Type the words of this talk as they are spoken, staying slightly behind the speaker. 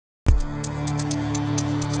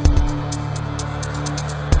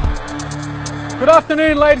Good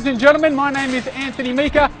afternoon, ladies and gentlemen. My name is Anthony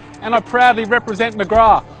Meeker and I proudly represent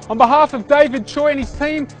McGrath. On behalf of David Choy and his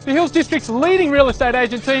team, the Hills District's leading real estate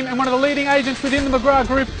agent team and one of the leading agents within the McGrath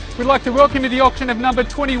Group, we'd like to welcome you to the auction of number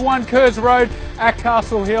 21 Kerrs Road at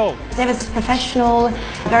Castle Hill. David's professional,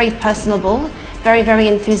 very personable, very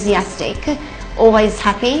enthusiastic, always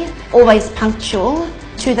happy, always punctual,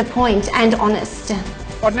 to the point and honest.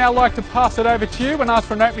 I'd now like to pass it over to you and ask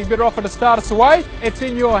for an opening bidder offer to start us away. It's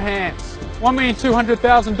in your hands.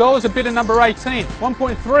 $1,200,000, a bidder number 18.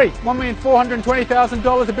 1.3,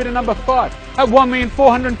 $1,420,000, a bidder number 5. At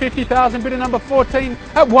 $1,450,000, bidder number 14.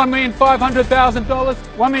 At $1,500,000,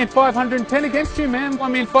 $1,510 against you, ma'am.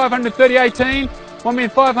 $1,530, 18.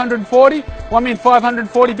 $1,540,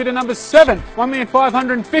 $1,540, bidder number 7.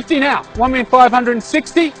 $1,550 now.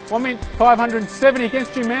 $1,560, $1,570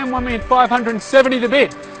 against you, ma'am. $1,570 the bid.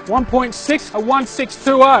 1.6 at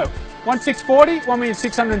 1,620. 1,640,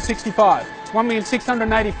 1,665,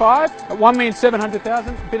 1,685 at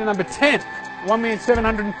 1,700,000, bidder number 10,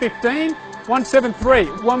 1,715, 173,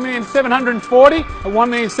 1,740 at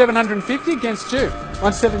 1,750 against you,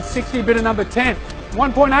 1,760, bidder number 10,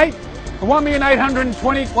 1.8,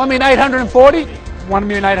 1,820, 1,840,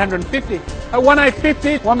 1,850 at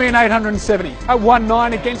 1,850, 1,870 at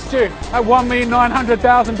 1,900 against you, at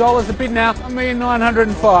 $1,900,000 a bid now,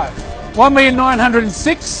 1,905,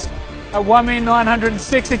 1,906. At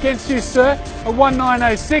 1,906 against you, sir. At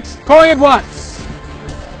 1,906. Calling it once.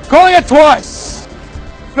 Calling it twice.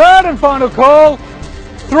 Third and final call.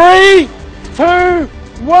 3, 2,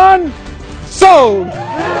 1. Sold.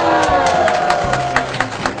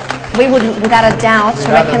 We would, without a doubt,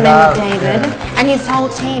 recommend David and his whole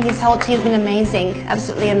team. His whole team's been amazing,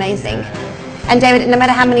 absolutely amazing. And David, no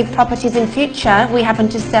matter how many properties in future we happen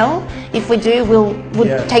to sell, if we do, we'll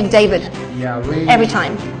take David every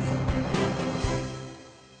time.